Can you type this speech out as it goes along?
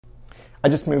I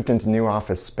just moved into new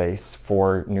office space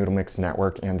for Noodle Mix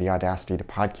Network and the Audacity to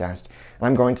Podcast, and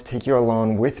I'm going to take you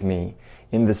along with me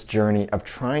in this journey of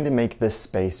trying to make this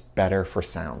space better for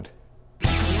sound.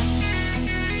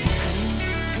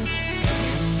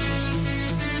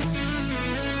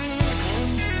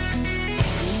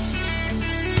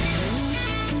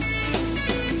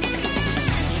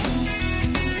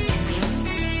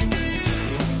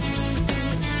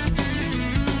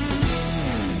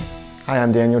 Hi,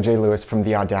 I'm Daniel J. Lewis from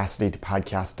the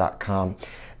AudacityToPodcast.com.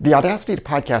 The Audacity to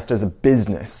Podcast is a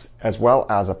business as well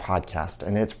as a podcast,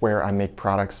 and it's where I make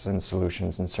products and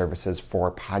solutions and services for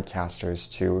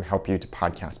podcasters to help you to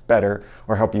podcast better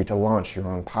or help you to launch your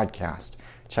own podcast.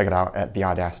 Check it out at the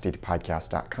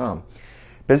AudacityToPodcast.com.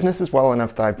 Business is well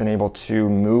enough that I've been able to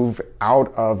move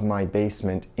out of my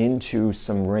basement into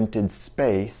some rented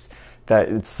space. That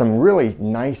it's some really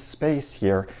nice space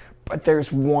here, but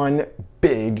there's one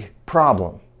big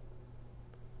problem.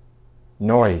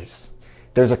 Noise.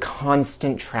 There's a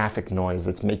constant traffic noise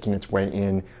that's making its way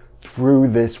in through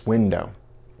this window.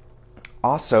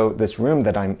 Also, this room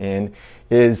that I'm in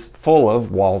is full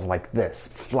of walls like this,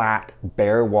 flat,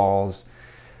 bare walls.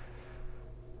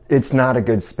 It's not a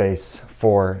good space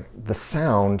for the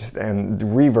sound and the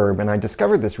reverb, and I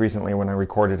discovered this recently when I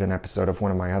recorded an episode of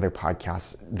one of my other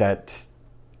podcasts, that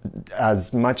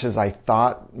as much as I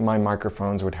thought my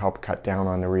microphones would help cut down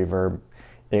on the reverb,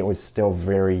 it was still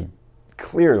very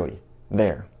clearly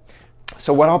there.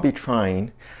 So what I'll be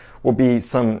trying will be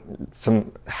some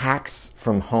hacks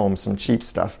from home, some cheap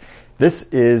stuff. This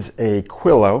is a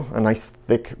Quillo, a nice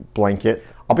thick blanket.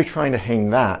 I'll be trying to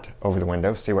hang that over the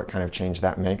window, see what kind of change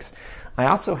that makes. I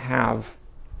also have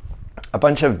a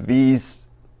bunch of these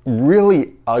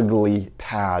really ugly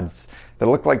pads that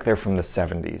look like they're from the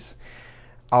 70s.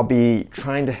 I'll be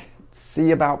trying to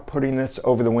see about putting this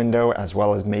over the window as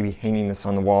well as maybe hanging this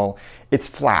on the wall. It's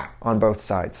flat on both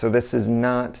sides, so this is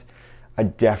not a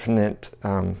definite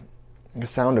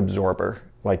sound absorber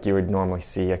like you would normally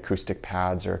see acoustic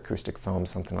pads or acoustic foam,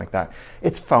 something like that.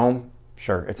 It's foam,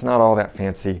 sure, it's not all that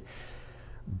fancy,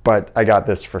 but I got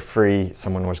this for free.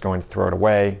 Someone was going to throw it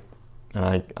away,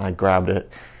 and I grabbed it.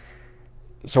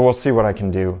 So we'll see what I can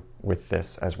do with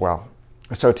this as well.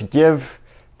 So to give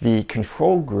the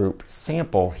control group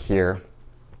sample here,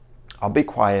 I'll be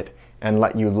quiet and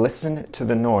let you listen to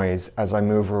the noise as I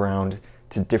move around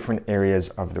to different areas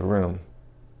of the room.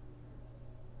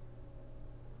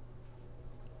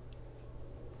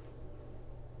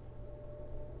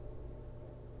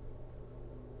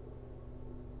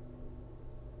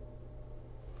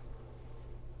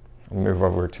 I'll move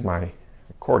over to my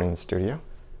recording studio.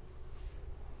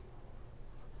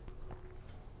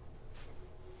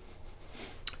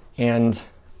 And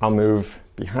I'll move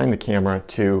behind the camera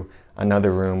to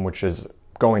another room, which is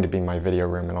going to be my video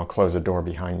room, and I'll close the door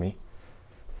behind me.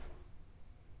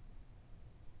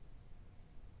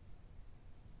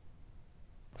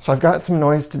 So I've got some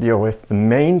noise to deal with. The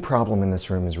main problem in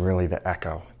this room is really the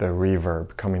echo, the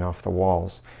reverb coming off the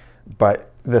walls.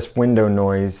 But this window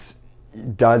noise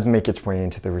does make its way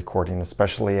into the recording,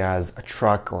 especially as a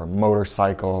truck or a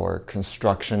motorcycle or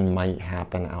construction might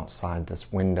happen outside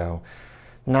this window.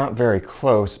 Not very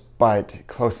close, but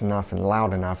close enough and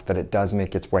loud enough that it does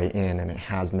make its way in, and it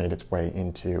has made its way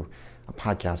into a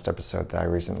podcast episode that I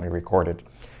recently recorded.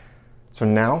 So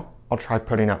now I'll try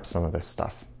putting up some of this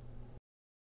stuff.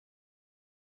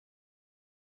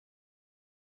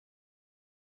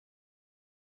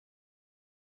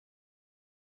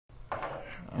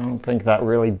 I don't think that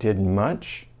really did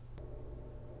much.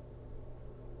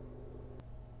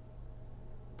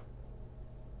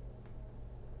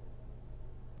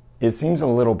 It seems a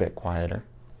little bit quieter,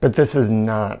 but this is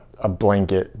not a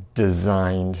blanket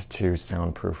designed to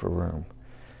soundproof a room.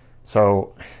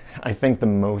 So I think the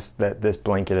most that this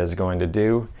blanket is going to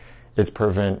do is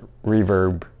prevent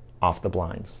reverb off the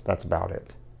blinds. That's about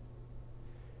it.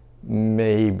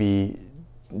 Maybe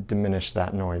diminish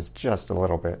that noise just a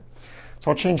little bit. So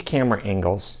I'll change camera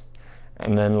angles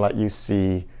and then let you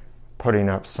see putting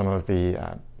up some of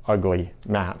the ugly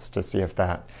mats to see if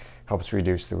that helps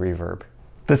reduce the reverb.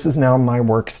 This is now my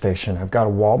workstation. I've got a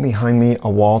wall behind me, a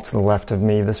wall to the left of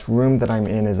me. This room that I'm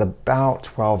in is about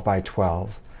 12 by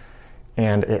 12,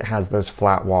 and it has those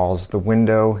flat walls. The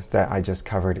window that I just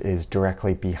covered is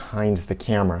directly behind the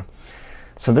camera.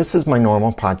 So this is my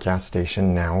normal podcast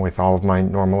station now with all of my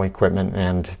normal equipment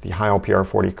and the Heil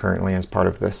PR40 currently as part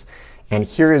of this. And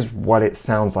here is what it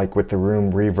sounds like with the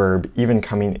room reverb even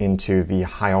coming into the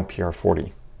Heil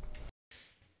PR40.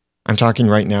 I'm talking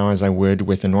right now as I would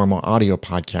with a normal audio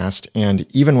podcast, and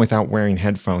even without wearing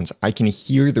headphones, I can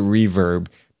hear the reverb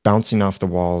bouncing off the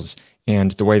walls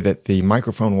And the way that the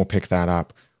microphone will pick that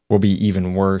up will be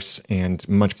even worse and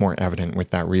much more evident with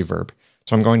that reverb.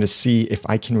 So I'm going to see if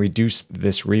I can reduce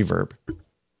this reverb.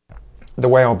 The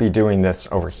way I'll be doing this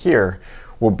over here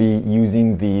will be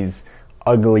using these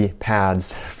ugly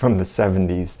pads from the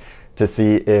 70s to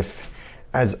see if,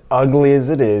 as ugly as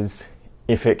it is,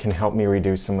 if it can help me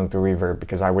reduce some of the reverb,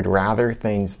 because I would rather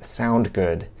things sound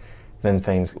good than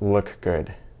things look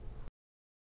good.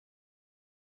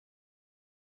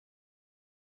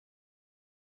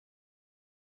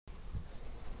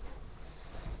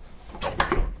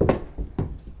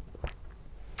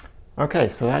 Okay,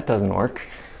 so that doesn't work.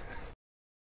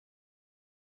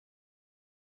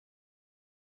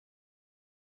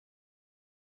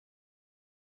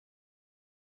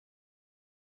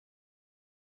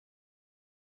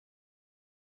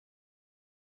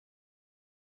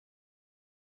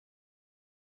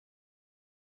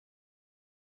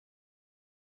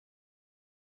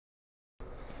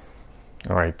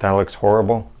 All right, that looks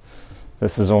horrible.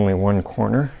 This is only one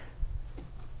corner,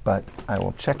 but I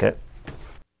will check it.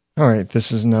 All right,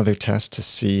 this is another test to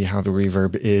see how the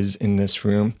reverb is in this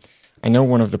room. I know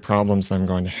one of the problems that I'm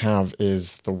going to have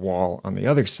is the wall on the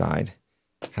other side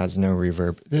has no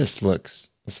reverb. This looks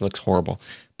horrible,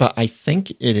 but I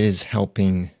think it is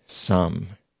helping some.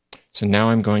 So now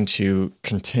I'm going to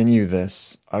continue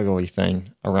this ugly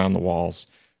thing around the walls,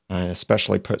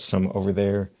 especially put some over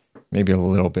there, maybe a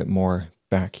little bit more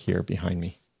back here behind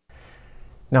me.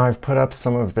 Now I've put up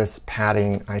some of this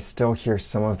padding. I still hear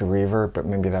some of the reverb, but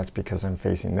maybe that's because I'm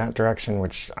facing that direction,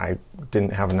 which I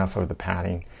didn't have enough of the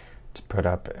padding to put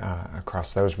up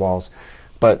across those walls.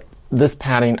 But this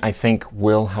padding, I think,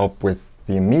 will help with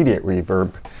the immediate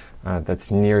reverb that's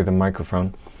near the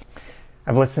microphone.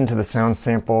 I've listened to the sound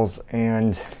samples,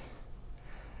 and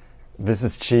this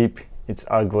is cheap, it's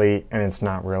ugly, and it's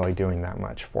not really doing that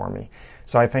much for me.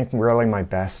 So I think really my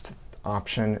best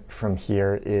option from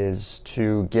here is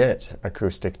to get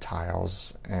acoustic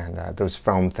tiles and those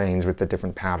foam things with the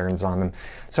different patterns on them.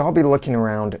 So I'll be looking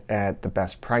around at the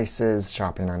best prices,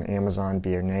 shopping on Amazon,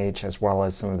 B&H, as well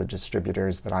as some of the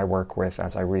distributors that I work with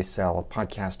as I resell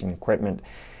podcasting equipment.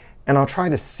 And I'll try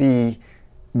to see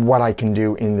what I can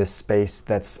do in this space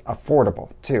that's affordable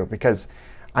too, because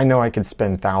I know I could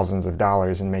spend thousands of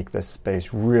dollars and make this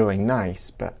space really nice,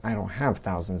 but I don't have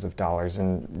thousands of dollars,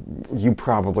 and you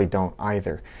probably don't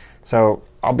either. So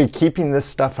I'll be keeping this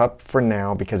stuff up for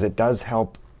now because it does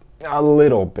help a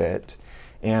little bit.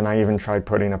 And I even tried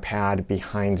putting a pad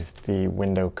behind the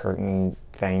window curtain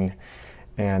thing,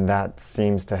 and that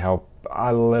seems to help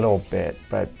a little bit,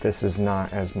 but this is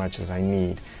not as much as I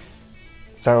need.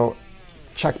 So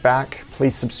check back.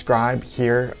 Please subscribe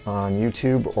here on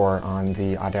YouTube or on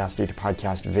the Audacity to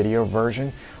Podcast video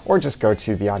version, or just go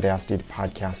to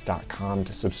theaudacitytopodcast.com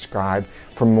to subscribe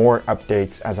for more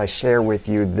updates as I share with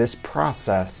you this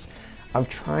process of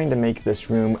trying to make this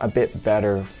room a bit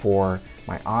better for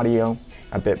my audio,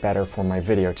 a bit better for my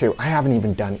video too. I haven't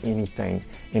even done anything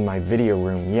in my video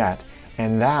room yet,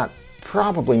 and that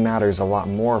probably matters a lot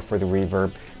more for the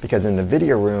reverb, because in the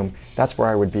video room, that's where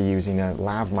I would be using a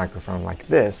lav microphone like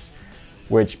this,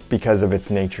 which, because of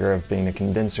its nature of being a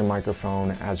condenser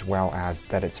microphone, as well as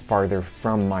that it's farther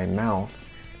from my mouth,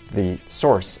 the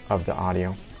source of the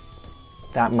audio,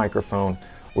 that microphone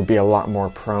would be a lot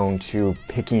more prone to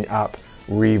picking up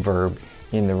reverb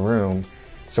in the room.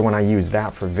 So when I use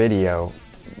that for video,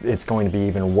 it's going to be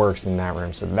even worse in that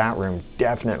room. So that room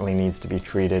definitely needs to be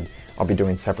treated. I'll be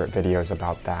doing separate videos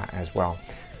about that as well.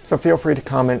 So feel free to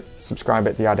comment, subscribe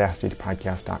at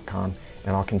theaudacitytopodcast.com,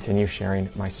 and I'll continue sharing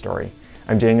my story.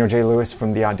 I'm Daniel J. Lewis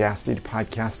from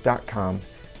theaudacitytopodcast.com.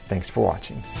 Thanks for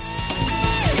watching.